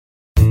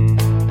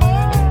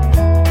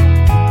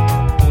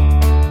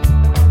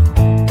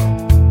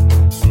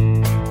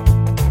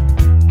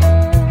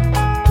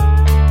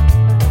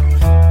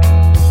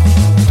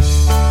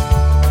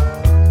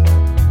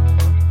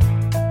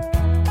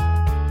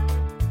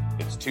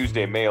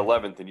Tuesday, May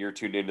 11th, and you're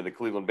tuned into the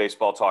Cleveland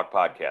Baseball Talk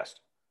podcast.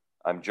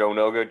 I'm Joe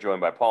Noga,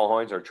 joined by Paul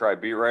Hoynes, our Tribe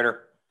beat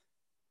writer.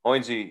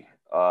 Hoynesy,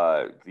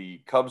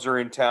 the Cubs are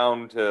in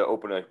town to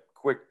open a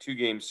quick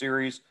two-game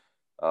series.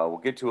 We'll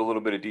get to a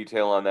little bit of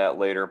detail on that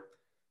later.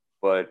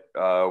 But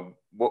I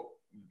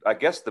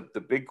guess the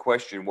big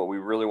question, what we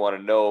really want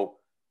to know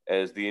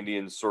as the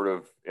Indians sort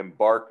of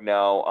embark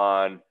now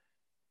on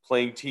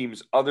playing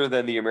teams other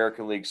than the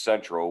American League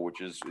Central,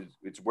 which is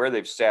it's where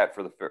they've sat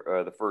for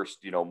the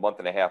first month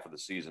and a half of the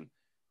season,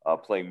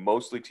 playing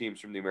mostly teams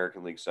from the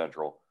American League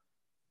Central.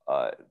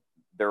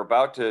 They're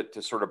about to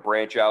sort of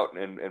branch out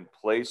and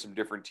play some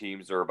different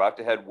teams. They're about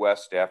to head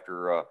west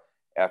after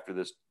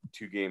this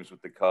two games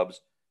with the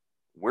Cubs.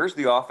 Where's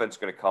the offense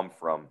going to come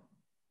from?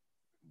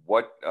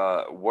 What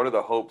are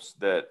the hopes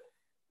that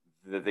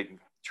they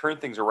can turn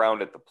things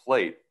around at the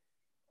plate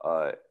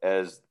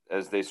as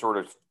they sort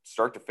of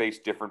start to face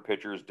different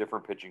pitchers,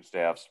 different pitching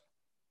staffs,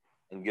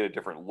 and get a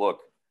different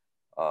look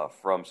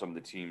from some of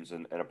the teams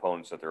and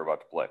opponents that they're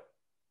about to play?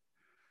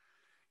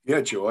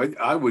 Yeah, Joe,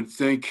 I would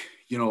think,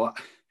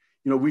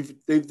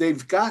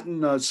 they've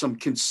gotten some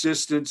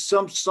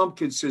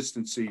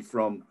consistency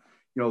from,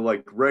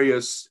 like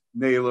Reyes,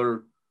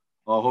 Naylor,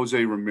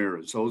 Jose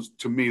Ramirez. Those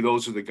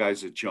are the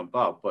guys that jump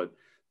out, but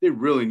they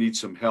really need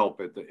some help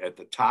at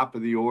the top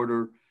of the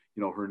order.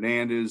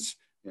 Hernandez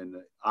and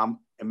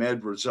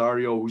Ahmed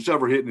Rosario, who's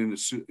ever hitting in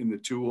the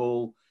two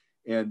hole,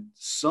 and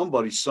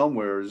somebody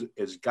somewhere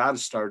has got to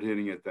start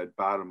hitting at that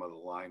bottom of the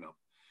lineup,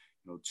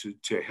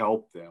 to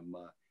help them.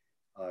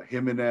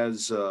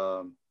 Jimenez,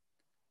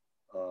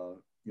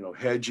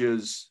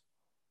 Hedges,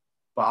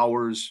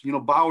 Bowers.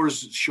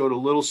 Bowers showed a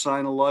little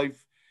sign of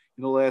life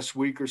in the last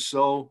week or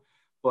so,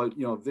 but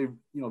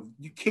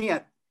you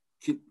can't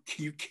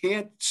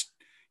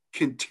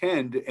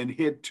contend and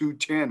hit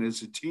 210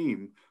 as a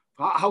team.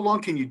 How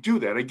long can you do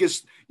that? I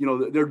guess,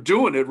 they're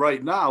doing it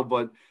right now,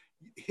 but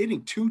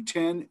hitting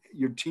 210,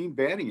 your team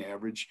batting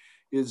average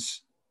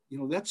is,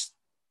 that's,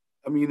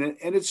 and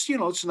it's,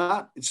 it's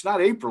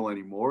not April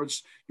anymore.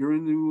 You're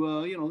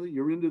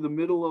into the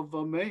middle of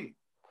May.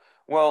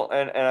 Well,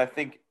 and I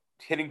think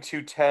hitting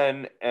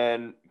 210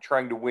 and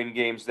trying to win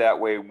games that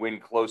way, win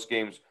close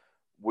games,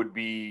 would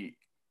be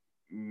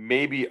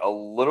maybe a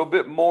little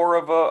bit more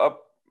of I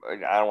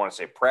don't want to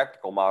say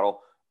practical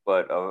model,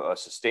 but a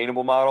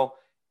sustainable model.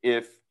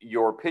 If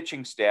your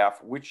pitching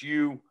staff, which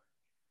you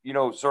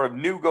sort of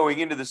knew going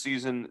into the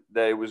season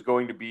that it was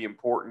going to be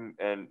important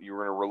and you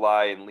were going to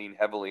rely and lean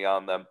heavily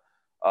on them,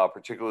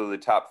 particularly the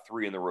top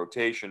three in the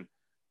rotation,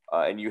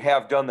 and you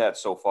have done that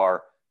so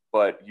far,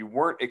 but you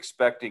weren't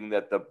expecting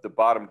that the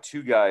bottom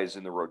two guys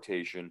in the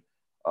rotation,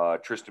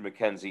 Triston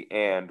McKenzie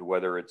and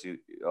whether it's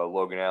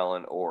Logan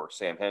Allen or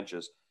Sam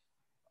Hentges,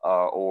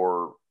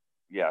 whoever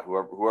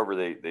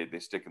they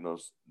stick in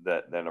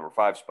that number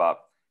 5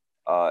 spot,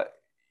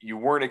 you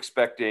weren't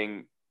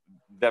expecting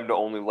them to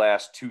only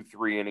last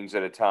 2-3 innings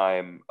at a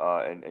time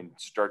and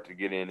start to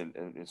get in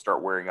and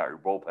start wearing out your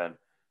bullpen.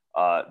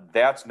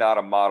 That's not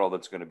a model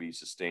that's going to be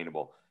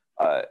sustainable.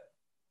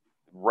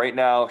 Right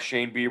now,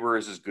 Shane Bieber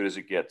is as good as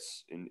it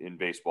gets in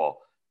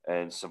baseball,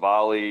 and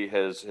Savali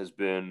has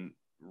been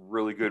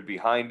really good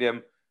behind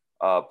him.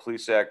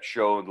 Plesac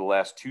showed the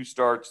last 2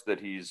 starts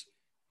that he's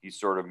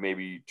sort of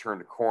maybe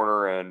turned a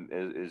corner and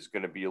is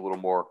going to be a little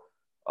more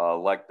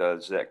like the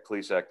Zach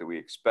Plesac that we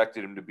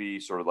expected him to be,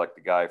 sort of like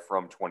the guy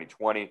from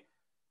 2020.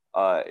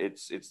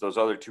 It's those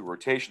other 2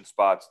 rotation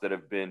spots that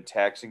have been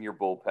taxing your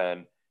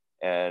bullpen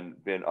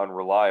and been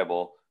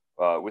unreliable,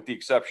 with the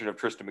exception of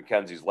Triston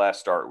McKenzie's last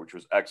start, which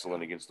was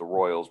excellent against the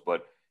Royals.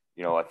 But,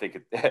 I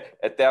think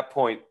at that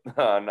point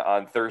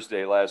on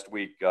Thursday last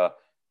week, the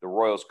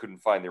Royals couldn't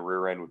find the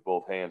rear end with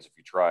both hands if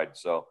you tried.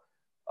 So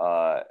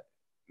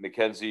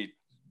McKenzie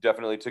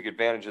definitely took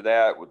advantage of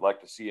that. Would like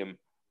to see him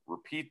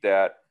repeat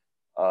that.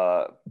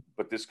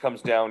 But this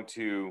comes down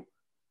to,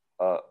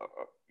 a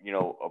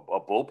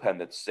bullpen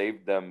that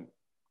saved them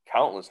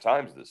countless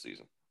times this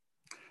season.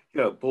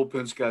 Yeah,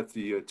 bullpen's got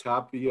the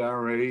top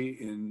ERA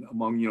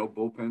among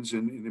bullpens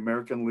in the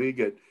American League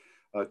at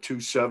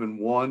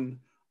 2.71.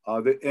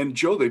 And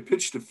Joe, they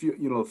pitched a few.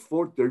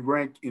 They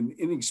rank in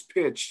innings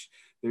pitched.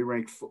 They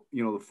rank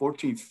the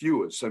 14th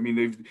fewest. I mean,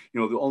 they've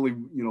the only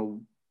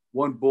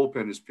one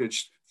bullpen has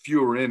pitched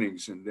fewer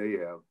innings than they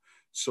have.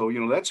 So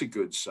that's a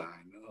good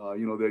sign.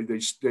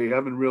 They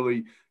haven't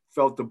really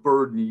felt the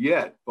burden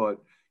yet, but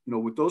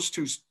with those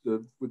two,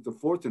 with the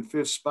 4th and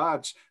 5th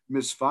spots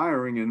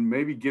misfiring and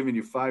maybe giving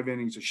you 5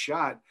 innings a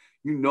shot,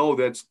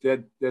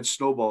 that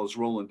snowball is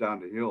rolling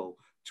down the hill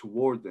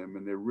toward them,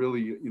 and they're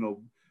really,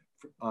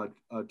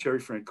 Terry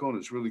Francona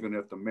is really going to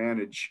have to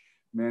manage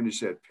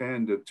that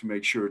pen to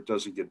make sure it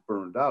doesn't get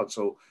burned out.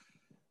 So,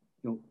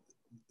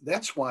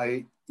 that's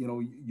why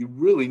you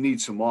really need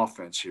some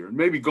offense here, and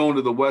maybe going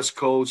to the West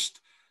Coast.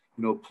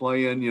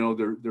 Playing,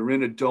 they're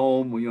in a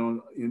dome,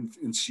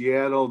 in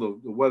Seattle, the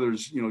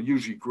weather's,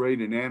 usually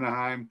great in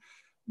Anaheim.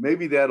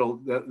 Maybe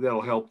that'll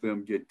help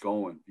them get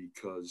going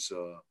because,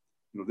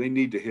 they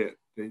need to hit.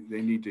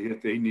 They need to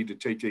hit. They need to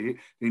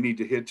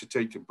hit to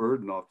take the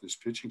burden off this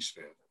pitching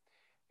staff.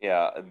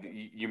 Yeah,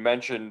 you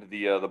mentioned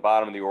the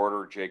bottom of the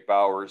order, Jake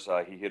Bowers.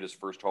 He hit his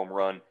first home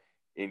run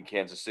in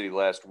Kansas City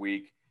last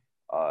week.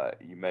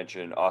 You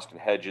mentioned Austin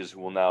Hedges,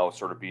 who will now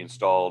sort of be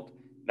installed,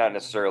 not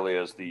necessarily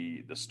as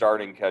the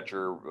starting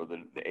catcher or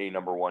the A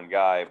number one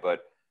guy,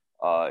 but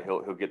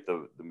he'll get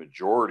the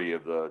majority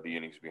of the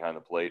innings behind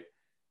the plate.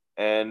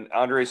 And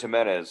Andres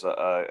Jimenez,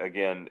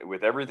 again,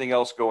 with everything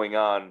else going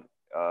on,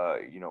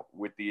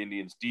 with the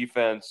Indians'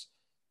 defense,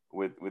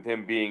 with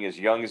him being as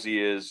young as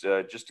he is,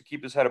 just to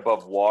keep his head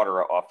above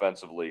water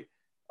offensively,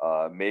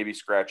 maybe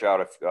scratch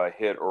out a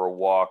hit or a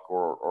walk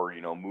or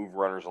move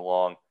runners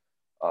along,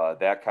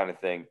 that kind of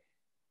thing.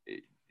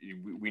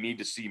 We need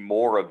to see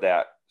more of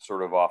that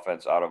sort of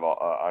offense out of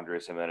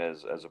Andres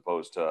Jimenez as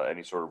opposed to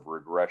any sort of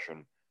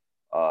regression.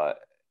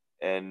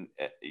 And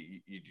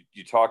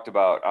you talked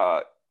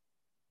about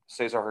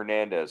Cesar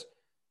Hernandez,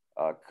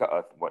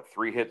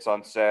 3 hits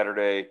on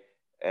Saturday,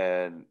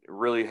 and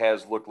really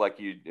has looked like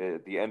he,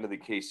 at the end of the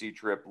KC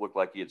trip, looked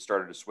like he had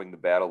started to swing the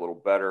bat a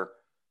little better.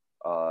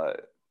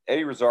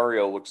 Eddie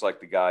Rosario looks like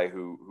the guy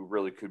who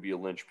really could be a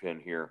linchpin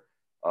here,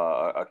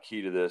 a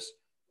key to this.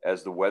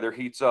 As the weather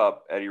heats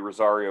up, Eddie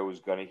Rosario is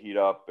going to heat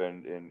up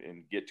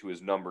and get to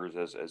his numbers,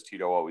 as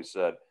Tito always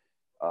said.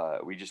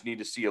 We just need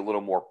to see a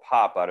little more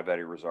pop out of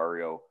Eddie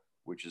Rosario,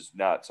 which is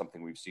not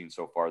something we've seen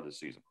so far this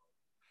season.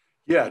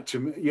 Yeah, to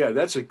me, yeah,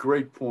 that's a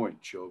great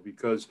point, Joe,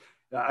 because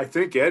I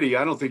think Eddie,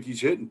 I don't think he's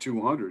hitting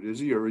 200, is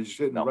he? Or he's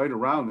hitting No. right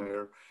around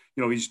there.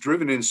 He's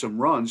driven in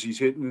some runs. He's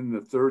hitting in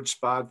the third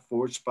spot,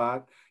 fourth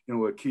spot,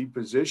 a key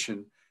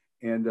position.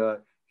 And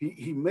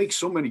he makes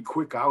so many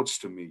quick outs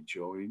to me,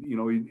 Joe.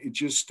 He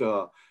just,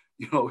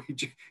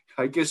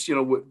 I guess,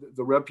 what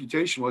the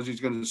reputation was, he's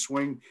going to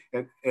swing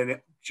at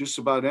just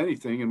about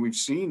anything. And we've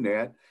seen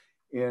that.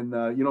 And,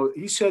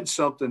 he said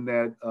something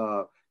that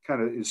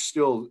kind of is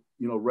still,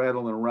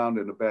 rattling around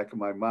in the back of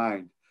my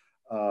mind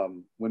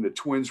when the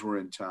Twins were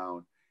in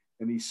town.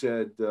 And he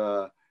said,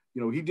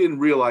 he didn't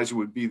realize it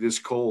would be this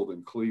cold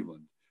in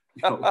Cleveland,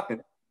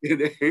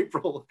 in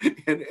April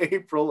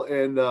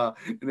and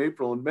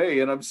May.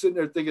 And I'm sitting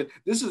there thinking,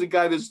 this is a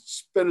guy that's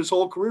spent his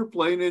whole career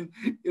playing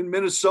in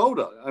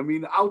Minnesota. I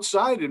mean,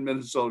 outside in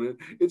Minnesota,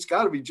 it's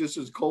got to be just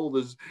as cold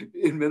as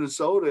in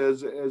Minnesota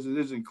as it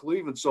is in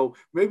Cleveland. So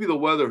maybe the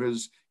weather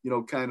has,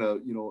 kind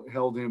of,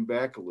 held him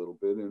back a little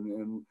bit,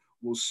 and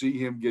we'll see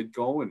him get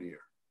going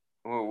here.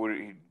 Well,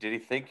 did he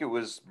think it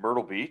was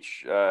Myrtle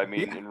Beach?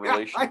 In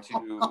relation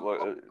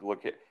to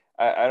look at,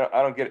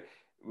 I don't get it.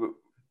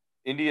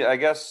 India, I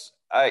guess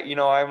I'm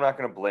not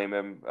going to blame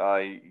him.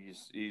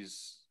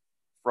 He's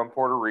from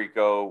Puerto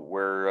Rico,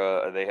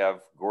 where they have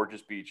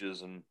gorgeous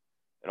beaches and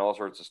all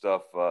sorts of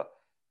stuff. A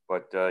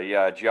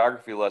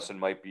geography lesson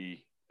might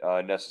be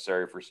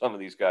necessary for some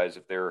of these guys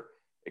if they're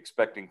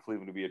expecting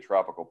Cleveland to be a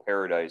tropical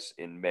paradise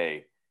in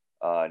May.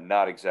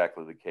 Not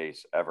exactly the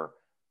case ever.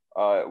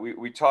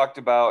 We talked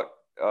about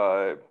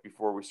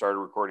before we started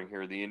recording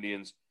here, the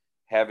Indians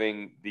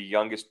having the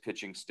youngest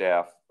pitching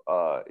staff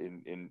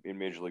in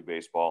Major League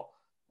Baseball,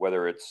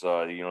 whether it's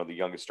the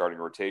youngest starting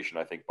rotation,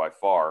 I think by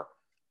far,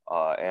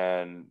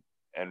 and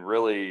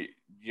really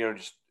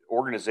just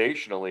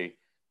organizationally,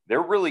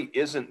 there really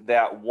isn't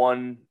that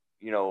one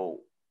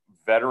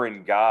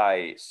veteran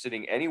guy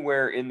sitting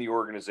anywhere in the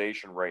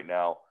organization right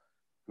now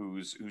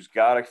who's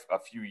got a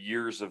few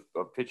years of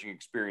pitching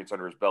experience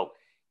under his belt.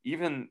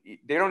 Even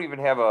they don't even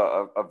have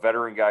a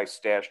veteran guy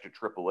stashed at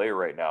AAA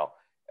right now.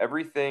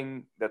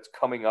 Everything that's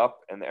coming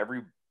up and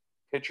every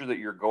pitcher that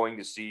you're going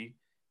to see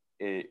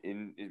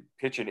in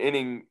pitch an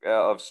inning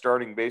of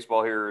starting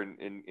baseball here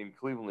in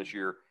Cleveland this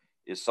year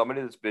is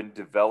somebody that's been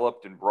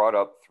developed and brought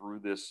up through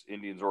this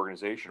Indians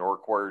organization or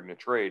acquired in a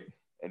trade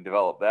and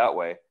developed that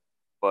way.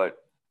 But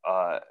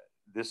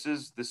this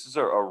is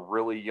a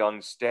really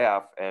young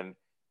staff, and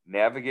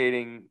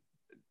navigating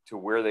to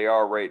where they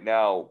are right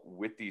now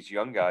with these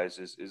young guys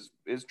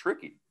is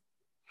tricky.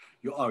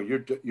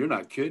 You're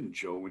not kidding,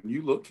 Joe. When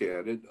you look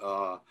at it,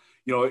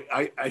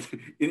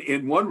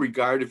 in one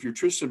regard, if you're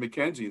Triston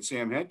McKenzie and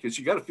Sam Hentges,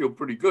 you got to feel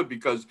pretty good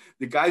because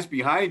the guys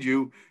behind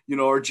you,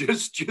 are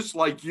just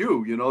like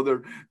you.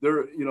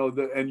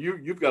 And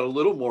you've got a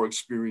little more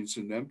experience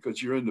in them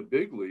because you're in the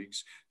big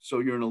leagues, so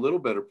you're in a little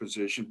better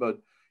position. But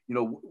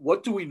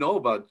what do we know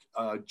about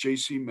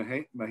J.C.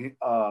 Mejia?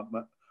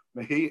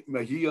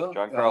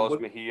 John Carlos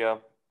Mejia,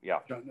 yeah.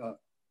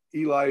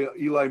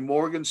 Eli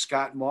Morgan,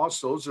 Scott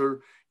Moss. Those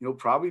are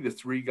probably the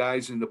 3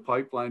 guys in the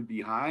pipeline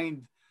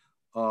behind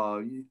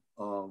McKenzie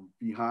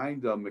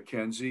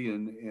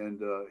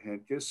and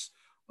Hentges,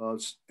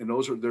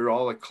 and they're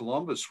all at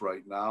Columbus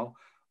right now.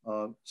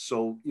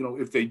 So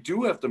if they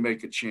do have to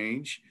make a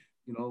change,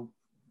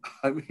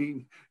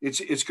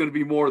 it's going to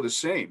be more of the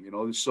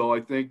same. So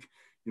I think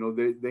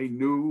they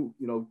knew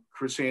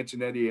Chris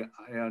Antonetti,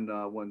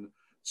 and when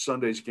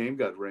Sunday's game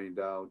got rained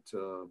out,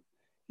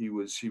 he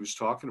was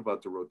talking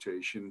about the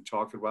rotation and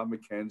talking about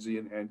McKenzie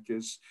and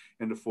Hentges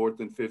in the 4th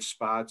and 5th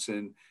spots.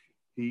 And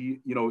he,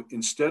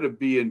 instead of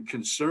being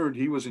concerned,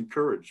 he was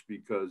encouraged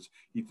because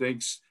he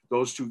thinks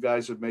those 2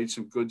 guys have made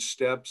some good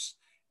steps.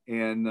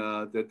 and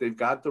that they've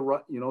got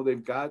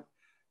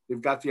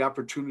they've got the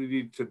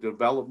opportunity to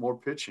develop more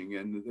pitching,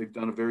 and they've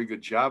done a very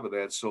good job of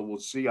that. So we'll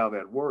see how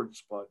that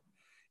works. But,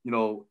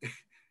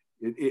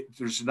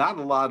 there's not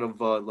a lot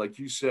of, like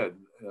you said,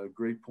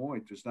 great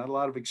point. There's not a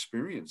lot of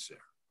experience there.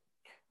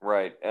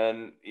 Right.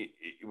 And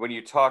when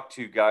you talk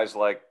to guys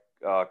like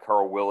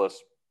Carl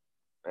Willis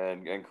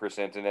and Chris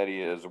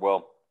Antonetti as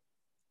well,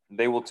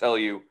 they will tell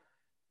you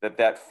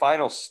that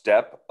final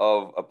step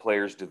of a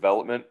player's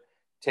development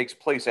takes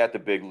place at the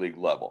big league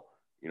level.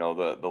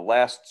 The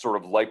last sort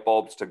of light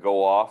bulbs to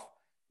go off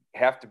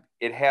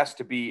it has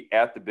to be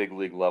at the big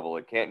league level.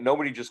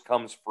 Nobody just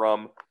comes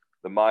from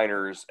the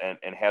minors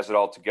and has it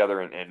all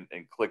together and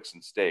clicks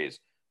and stays.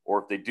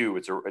 Or if they do,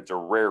 it's a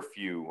rare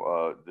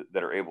few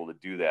that are able to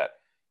do that.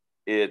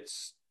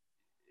 It's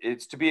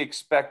to be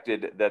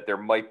expected that there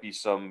might be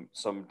some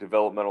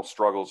developmental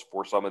struggles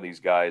for some of these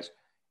guys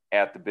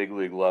at the big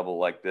league level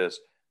like this.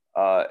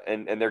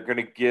 And they're going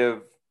to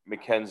give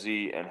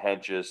McKenzie and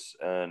Hentges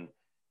and,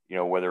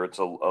 whether it's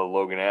a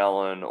Logan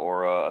Allen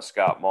or a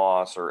Scott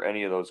Moss or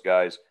any of those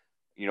guys,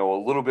 a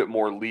little bit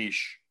more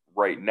leash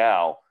right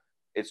now.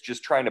 It's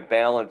just trying to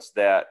balance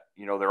that,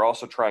 they're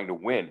also trying to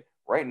win.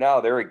 Right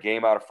now, they're a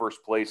game out of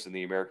first place in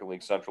the American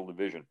League Central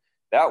Division.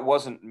 That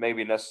wasn't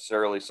maybe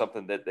necessarily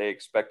something that they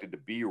expected to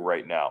be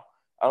right now.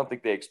 I don't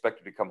think they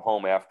expected to come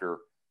home after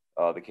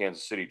the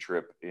Kansas City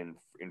trip in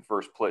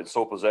first place,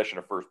 sole possession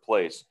of first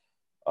place.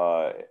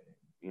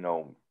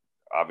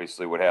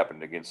 Obviously what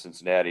happened against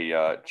Cincinnati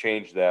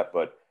changed that,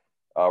 but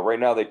right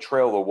now they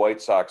trail the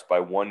White Sox by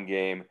 1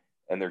 game,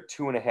 and they're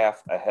 2.5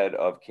 ahead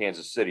of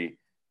Kansas City,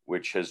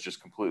 which has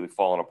just completely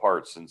fallen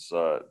apart since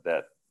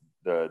that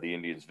the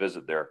Indians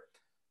visit there.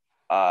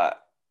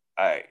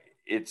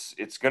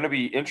 It's going to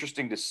be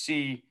interesting to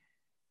see.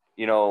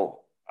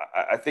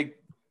 I think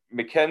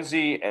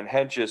McKenzie and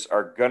Hentges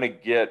are going to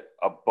get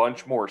a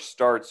bunch more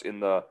starts in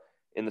the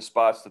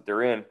spots that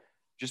they're in,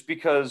 just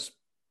because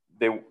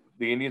the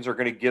Indians are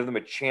going to give them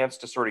a chance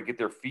to sort of get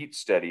their feet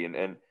steady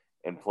and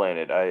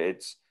planted.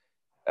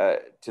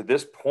 To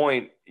this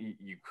point,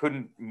 you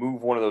couldn't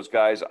move one of those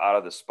guys out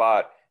of the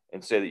spot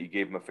and say that you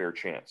gave them a fair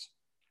chance.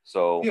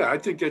 So yeah, I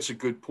think that's a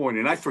good point.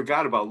 And I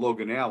forgot about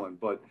Logan Allen,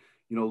 but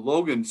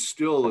Logan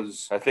still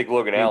is. I think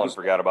Logan Allen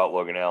forgot about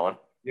Logan Allen.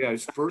 Yeah,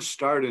 his first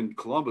start in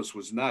Columbus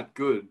was not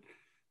good.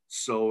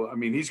 So,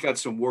 he's got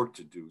some work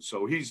to do.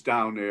 So he's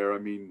down there. I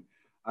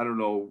don't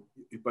know,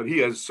 but he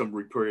has some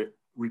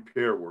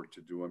repair work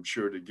to do, I'm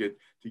sure, to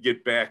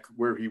get back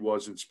where he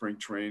was in spring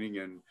training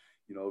and,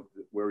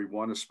 where he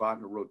won a spot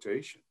in the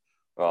rotation.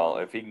 Well,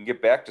 if he can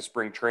get back to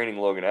spring training,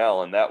 Logan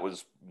Allen, that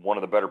was one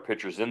of the better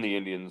pitchers in the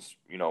Indians,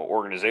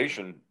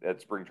 organization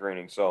at spring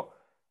training. So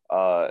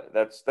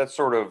that's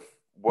sort of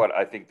what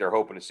I think they're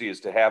hoping to see, is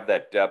to have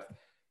that depth.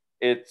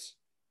 It's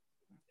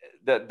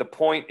that the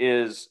point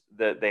is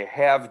that they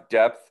have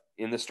depth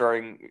in the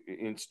starting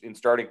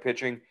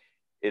pitching.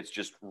 It's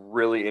just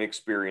really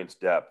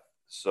inexperienced depth.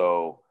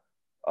 So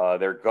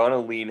they're going to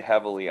lean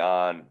heavily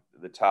on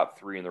the top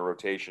 3 in the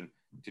rotation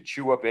to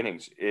chew up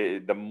innings.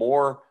 The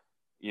more,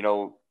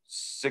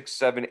 6,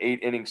 7, 8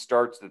 inning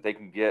starts that they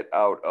can get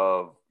out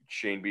of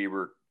Shane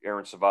Bieber,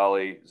 Aaron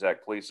Savali,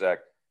 Zach Plesac,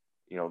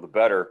 the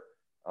better.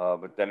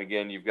 But then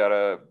again, you've got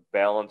to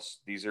balance.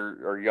 These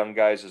are young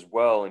guys as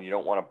well, and you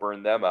don't want to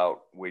burn them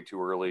out way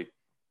too early.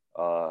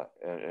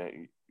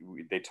 And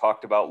they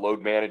talked about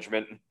load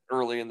management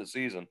early in the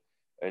season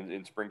and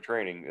in spring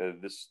training.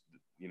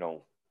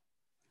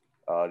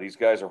 These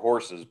guys are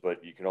horses,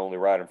 but you can only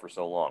ride them for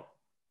so long.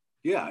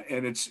 Yeah,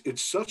 and it's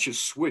such a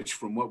switch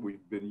from what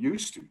we've been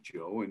used to,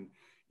 Joe. And,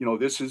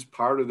 this is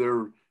part of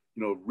their,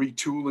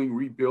 retooling,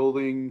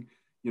 rebuilding,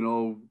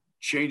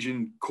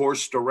 changing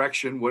course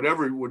direction,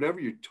 whatever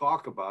you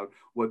talk about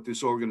what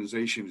this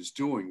organization is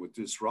doing with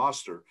this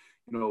roster.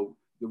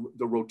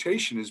 The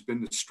rotation has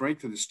been the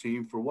strength of this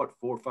team for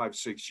 4, 5,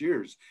 6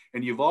 years.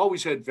 And you've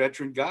always had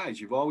veteran guys.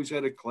 You've always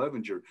had a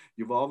Clevenger.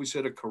 You've always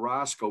had a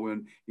Carrasco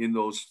in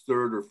those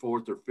 3rd or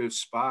 4th or 5th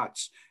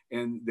spots.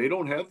 And they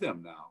don't have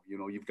them now.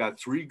 You've got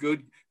 3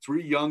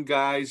 young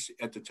guys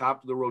at the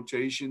top of the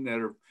rotation that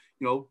are,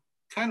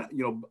 kind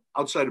of,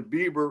 outside of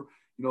Bieber,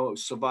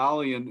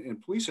 Savali and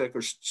Plesac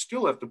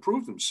still have to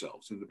prove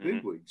themselves in the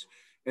big leagues.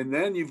 And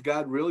then you've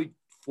got really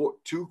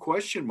 2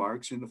 question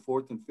marks in the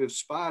 4th and 5th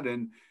spot.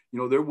 And,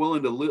 they're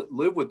willing to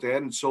live with that.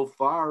 And so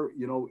far,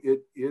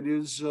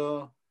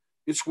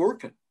 it's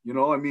working.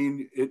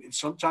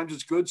 Sometimes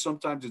it's good,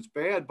 sometimes it's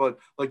bad. But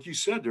like you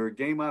said, they're a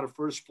game out of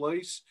first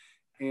place.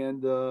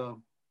 And, they're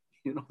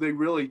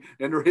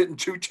hitting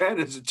 210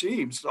 as a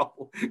team.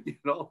 So,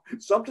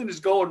 something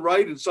is going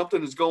right and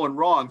something is going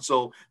wrong.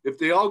 So if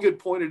they all get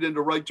pointed in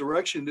the right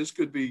direction, this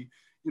could be,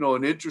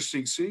 an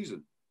interesting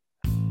season.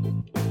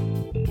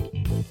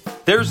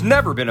 There's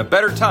never been a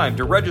better time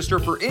to register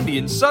for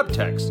Indian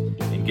Subtext.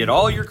 Get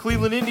all your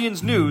Cleveland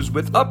Indians news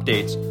with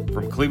updates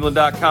from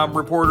Cleveland.com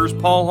reporters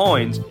Paul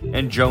Hoynes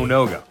and Joe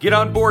Noga. Get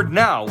on board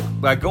now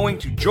by going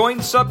to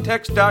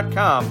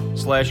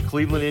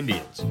joinsubtext.com/Cleveland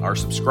Indians. Our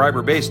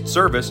subscriber-based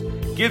service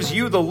gives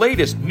you the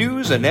latest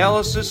news,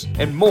 analysis,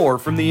 and more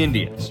from the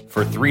Indians.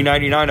 For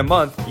 $3.99 a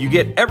month, you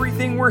get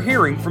everything we're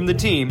hearing from the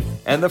team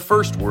and the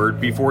first word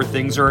before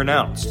things are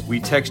announced. We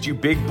text you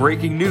big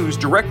breaking news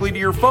directly to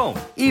your phone,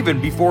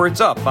 even before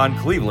it's up on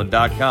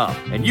Cleveland.com.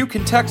 And you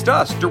can text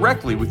us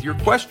directly with your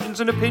questions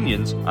and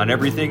opinions on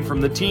everything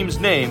from the team's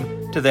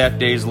name to that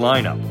day's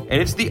lineup.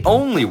 And it's the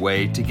only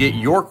way to get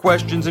your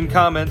questions and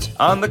comments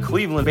on the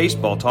Cleveland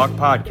Baseball Talk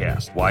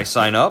podcast. Why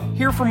sign up?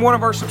 Hear from one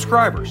of our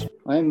subscribers.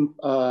 I'm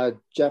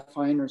Jeff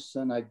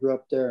Heinerson. I grew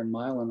up there in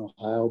Milan,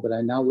 Ohio, but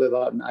I now live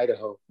out in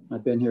Idaho.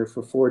 I've been here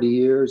for 40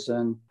 years,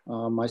 and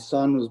my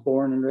son was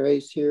born and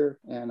raised here,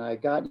 and I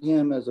got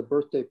him as a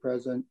birthday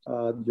present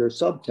your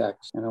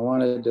subtext. And I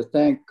wanted to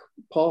thank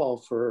Paul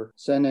for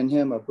sending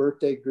him a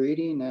birthday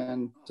greeting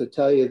and to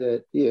tell you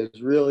that he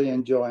is really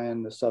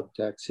enjoying the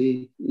subtext.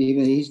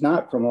 He's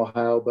not from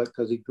Ohio, but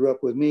because he grew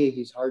up with me,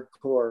 he's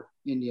hardcore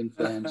Indian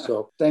fan.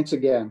 So thanks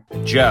again.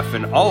 Jeff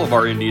and all of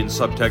our Indian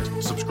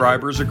Subtext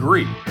subscribers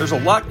agree. There's a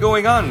lot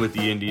going on with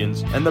the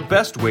Indians, and the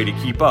best way to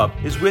keep up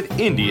is with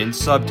Indian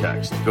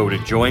Subtext. Go to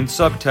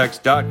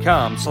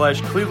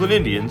joinsubtext.com/Cleveland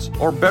Indians,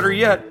 or better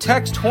yet,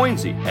 text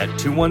Hoynesy at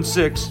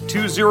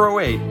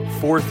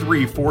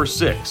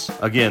 216-208-4346.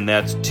 Again,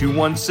 that's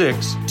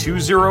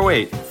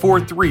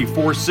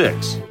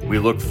 216-208-4346. We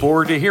look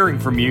forward to hearing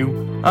from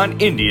you on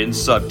Indian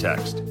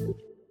Subtext.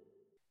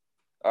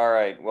 All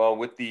right. Well,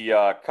 with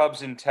the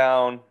Cubs in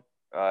town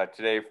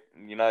today,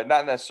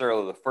 not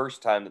necessarily the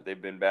first time that they've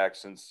been back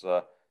since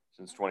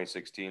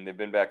 2016. They've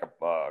been back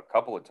a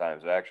couple of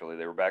times, actually.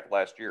 They were back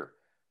last year.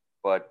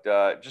 But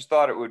just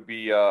thought it would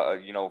be,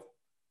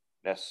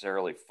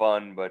 necessarily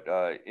fun, but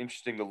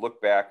interesting to look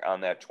back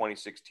on that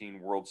 2016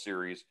 World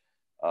Series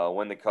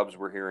when the Cubs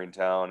were here in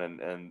town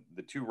and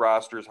the two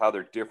rosters, how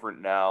they're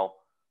different now,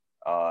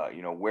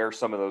 where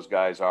some of those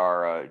guys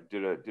are.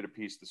 Did a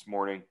piece this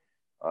morning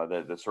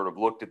that sort of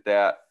looked at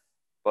that,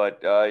 but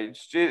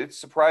it's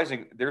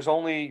surprising. There's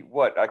only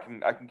I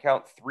can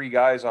count 3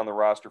 guys on the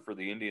roster for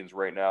the Indians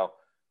right now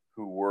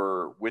who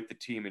were with the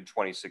team in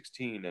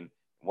 2016, and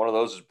one of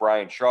those is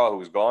Brian Shaw, who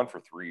was gone for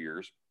 3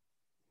 years.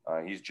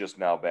 He's just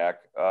now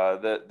back.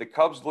 The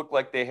Cubs look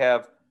like they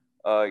have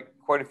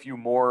quite a few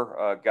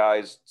more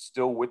guys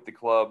still with the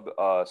club,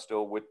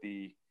 still with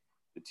the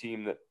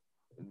team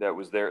that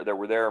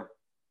were there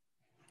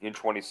in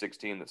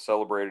 2016 that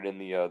celebrated in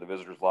the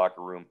visitors'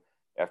 locker room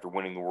after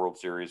winning the World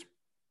Series.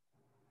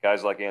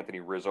 Guys like Anthony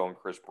Rizzo and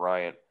Chris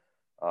Bryant,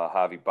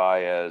 Javi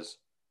Baez,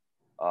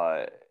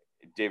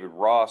 David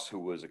Ross, who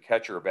was a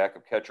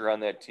backup catcher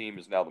on that team,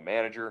 is now the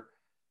manager,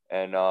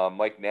 and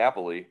Mike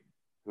Napoli,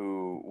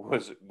 who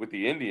was with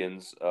the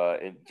Indians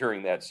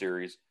during that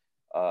series,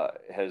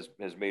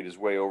 has made his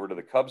way over to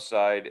the Cubs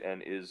side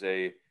and is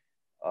I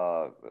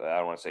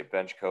don't want to say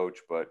bench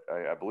coach, but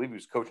I believe he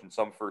was coaching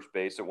some first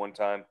base at one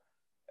time,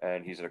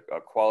 and he's a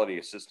quality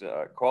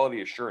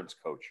assurance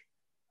coach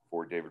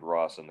for David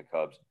Ross and the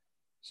Cubs.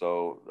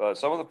 So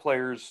some of the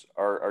players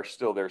are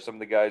still there. Some of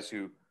the guys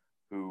who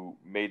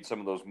made some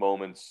of those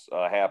moments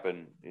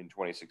happen in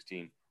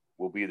 2016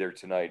 will be there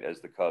tonight as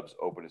the Cubs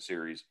open a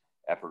series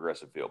at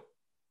Progressive Field.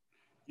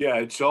 Yeah,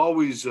 it's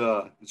always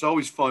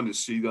fun to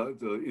see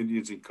the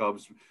Indians and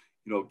Cubs,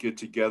 get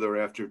together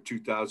after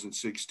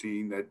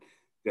 2016.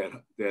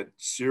 That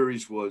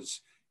series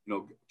was,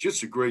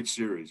 just a great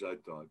series. I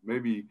thought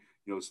maybe,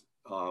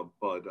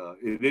 but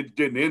it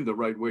didn't end the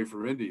right way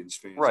for Indians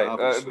fans.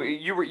 Right.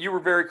 You were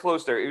very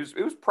close there.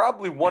 It was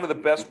probably one of the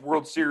best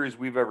World Series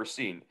we've ever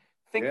seen.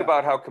 Think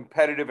about how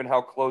competitive and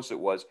how close it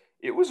was.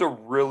 It was a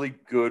really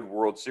good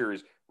World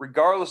Series,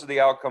 regardless of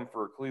the outcome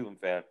for a Cleveland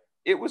fan.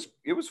 It was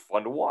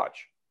fun to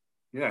watch.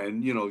 Yeah,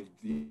 and the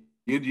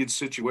Indian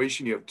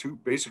situation, you have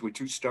basically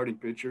two starting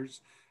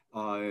pitchers,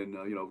 and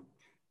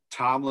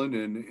Tomlin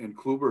and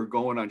Kluber are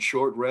going on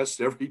short rest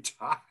every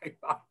time.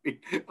 I mean,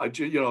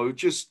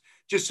 just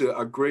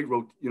a great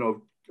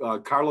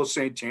Carlos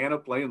Santana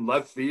playing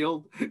left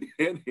field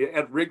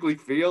at Wrigley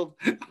Field.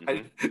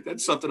 Mm-hmm.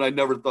 That's something I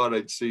never thought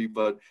I'd see,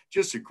 but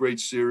just a great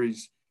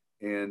series,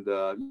 and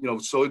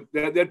so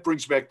that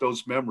brings back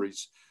those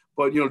memories.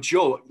 But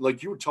Joe,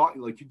 like you were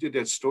talking, like you did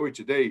that story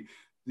today.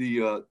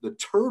 The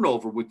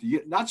turnover with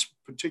not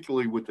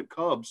particularly with the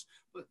Cubs,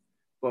 but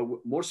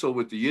more so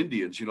with the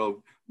Indians.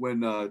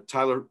 When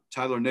Tyler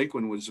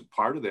Naquin was a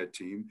part of that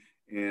team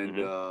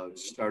and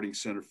starting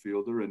center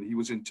fielder, and he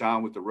was in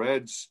town with the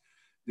Reds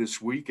this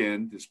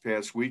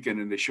past weekend,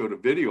 and they showed a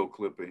video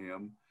clip of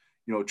him.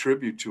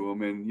 tribute to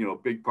him. And, a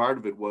big part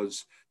of it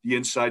was the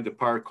inside the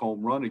park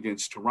home run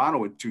against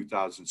Toronto in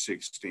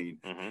 2016.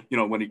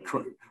 Mm-hmm.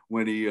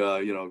 When he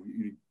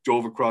he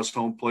dove across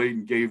home plate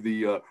and gave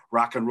the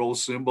rock and roll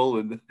symbol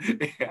and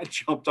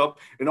jumped up,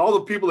 and all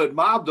the people that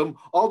mobbed him,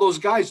 all those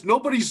guys,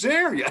 nobody's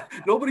there yet.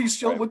 Nobody's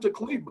still with the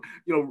Cleveland,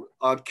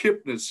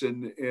 Kipnis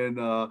and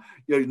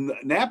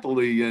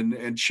Napoli and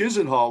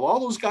Chisenhall, all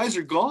those guys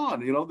are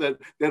gone.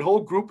 That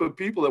whole group of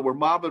people that were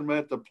mobbing him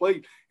at the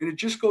plate. And it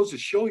just goes to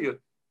show you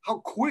how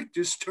quick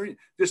this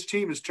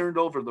team has turned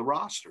over the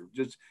roster.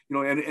 Just,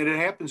 and it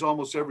happens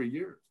almost every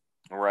year.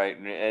 Right.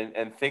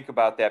 And think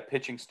about that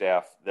pitching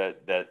staff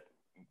that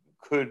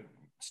could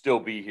still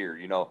be here,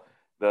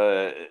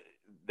 that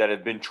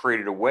have been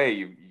traded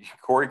away.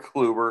 Corey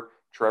Kluber,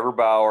 Trevor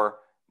Bauer,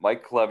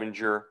 Mike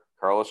Clevenger,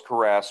 Carlos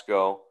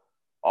Carrasco,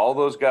 all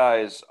those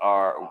guys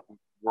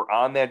were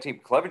on that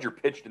team. Clevenger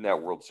pitched in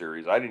that World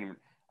Series. I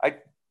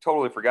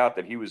totally forgot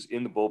that he was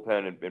in the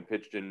bullpen and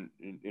pitched in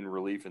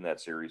relief in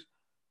that series.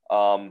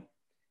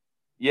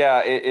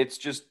 It's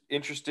just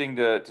interesting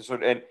to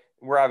sort of, and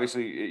we're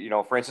obviously,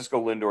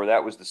 Francisco Lindor,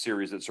 that was the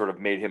series that sort of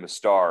made him a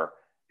star.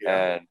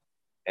 Yeah.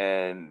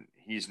 And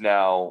he's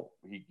now,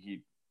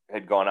 he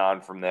had gone on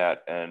from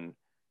that, and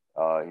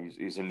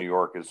he's in New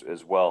York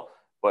as well.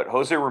 But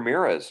Jose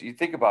Ramirez, you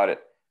think about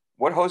it,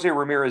 what Jose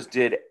Ramirez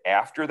did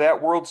after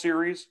that World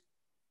Series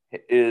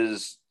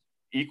is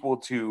equal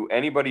to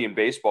anybody in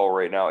baseball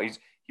right now.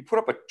 He put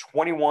up a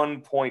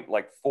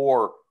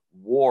 21.4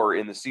 WAR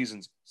in the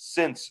seasons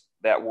since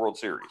that World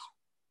Series.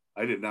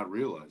 I did not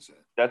realize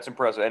that. That's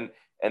impressive.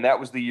 And that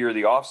was the year,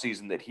 the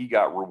offseason, that he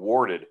got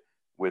rewarded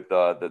with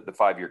the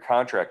 5-year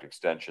contract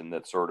extension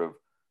that sort of,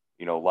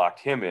 locked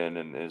him in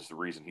and is the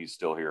reason he's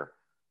still here.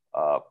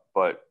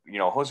 But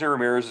Jose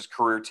Ramirez's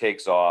career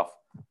takes off.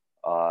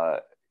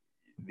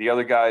 The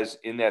other guys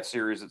in that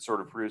series that sort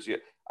of proves you,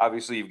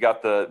 obviously you've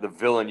got the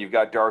villain, you've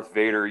got Darth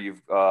Vader,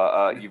 you've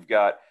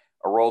got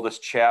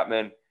Aroldis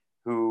Chapman,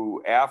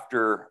 who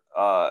after,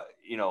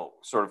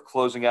 sort of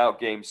closing out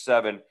Game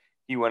 7,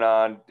 he went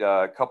on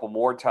a couple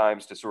more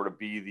times to sort of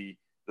be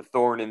the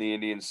thorn in the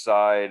Indians'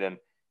 side, and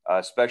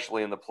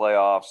especially in the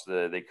playoffs.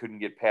 They couldn't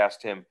get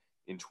past him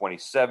in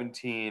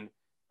 2017.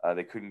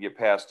 They couldn't get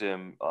past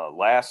him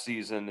last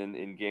season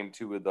in Game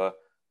 2 of the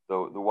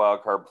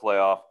wild card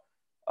playoff.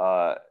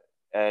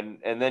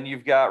 And then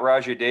you've got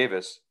Rajai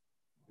Davis,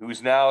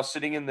 who's now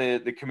sitting in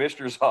the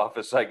commissioner's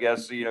office, I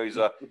guess. He's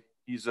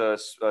a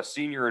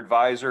senior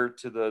advisor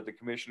to the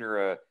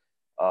commissioner.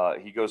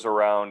 He goes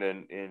around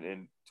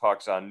and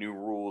talks on new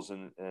rules,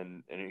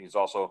 and he's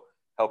also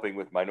helping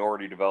with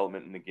minority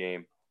development in the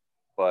game.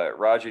 But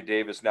Rajai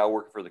Davis, now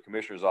working for the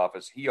commissioner's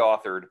office, he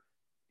authored,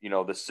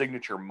 the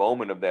signature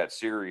moment of that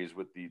series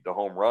with the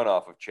home run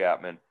off of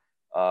Chapman,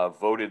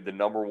 voted the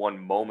number one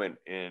moment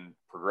in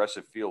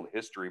Progressive Field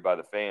history by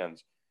the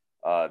fans.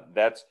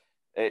 That's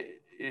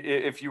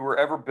if you were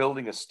ever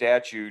building a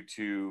statue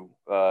to,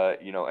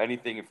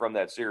 anything from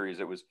that series,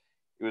 it was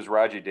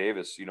Rajai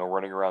Davis,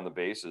 running around the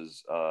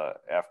bases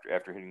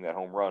after hitting that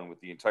home run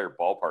with the entire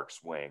ballpark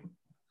swaying.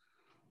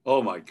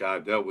 Oh my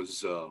God, that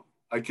was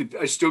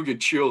I still get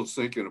chills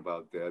thinking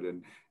about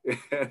that.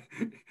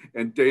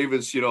 And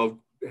Davis,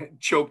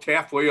 choked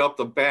halfway up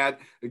the bat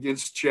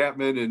against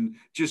Chapman and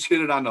just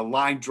hit it on the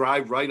line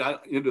drive right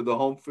out into the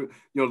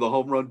the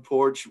home run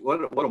porch.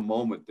 What a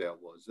moment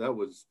that was. That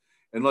was,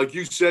 and like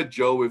you said,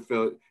 Joe,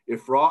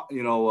 if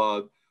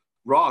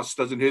Ross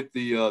doesn't hit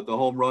the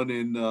home run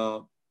in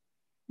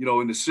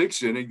in the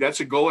 6th inning, that's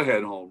a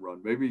go-ahead home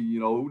run. Maybe,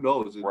 who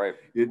knows? Right.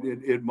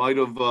 It might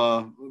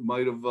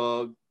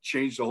have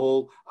changed the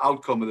whole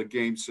outcome of the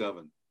Game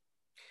 7.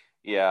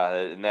 Yeah,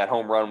 and that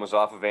home run was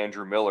off of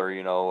Andrew Miller,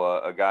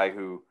 a guy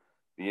who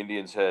the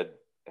Indians had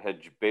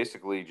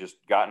basically just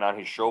gotten on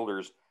his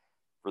shoulders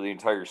for the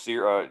entire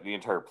the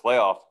entire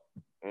playoff,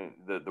 and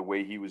the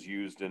way he was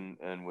used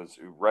and was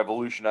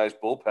revolutionized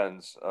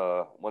bullpens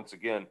once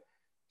again.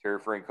 Terry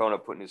Francona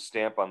putting his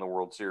stamp on the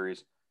World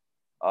Series.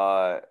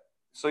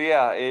 So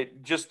yeah,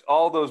 it just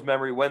all those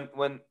memories.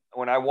 When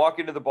I walk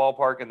into the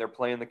ballpark and they're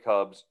playing the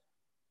Cubs,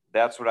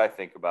 that's what I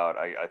think about.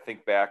 I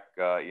think back,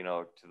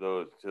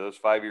 to those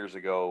 5 years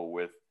ago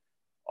with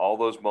all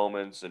those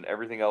moments and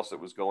everything else that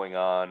was going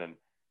on, and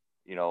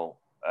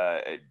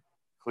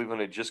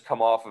Cleveland had just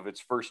come off of its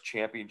first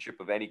championship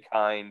of any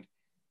kind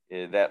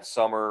that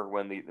summer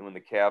when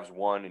the Cavs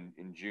won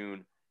in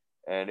June,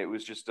 and it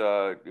was just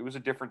it was a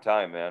different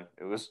time, man.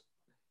 It was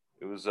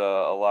a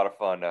lot of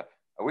fun.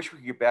 I wish we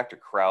could get back to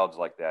crowds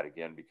like that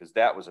again, because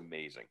that was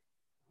amazing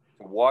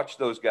to watch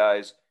those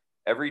guys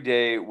every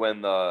day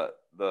when the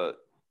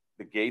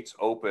gates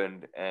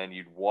opened and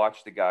you'd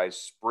watch the guys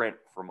sprint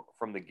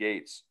from the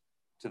gates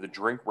to the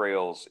drink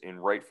rails in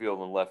right field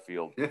and left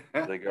field.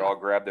 They could all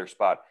grab their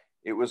spot.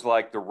 It was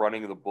like the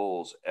running of the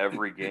Bulls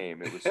every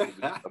game. It was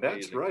amazing.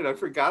 That's right. I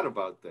forgot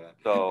about that.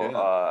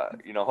 So,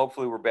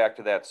 hopefully we're back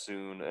to that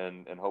soon,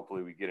 and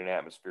hopefully we get an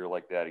atmosphere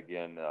like that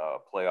again,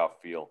 playoff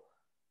feel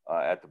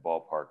at the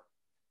ballpark.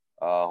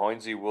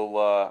 Hoynesy,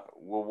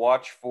 we'll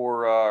watch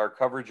for our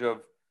coverage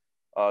of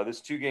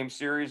this 2-game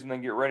series and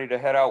then get ready to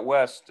head out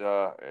west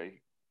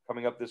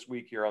coming up this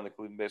week here on the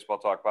Cleveland Baseball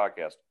Talk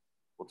podcast.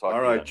 We'll talk.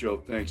 All right, Joe.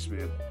 Thanks,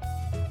 man.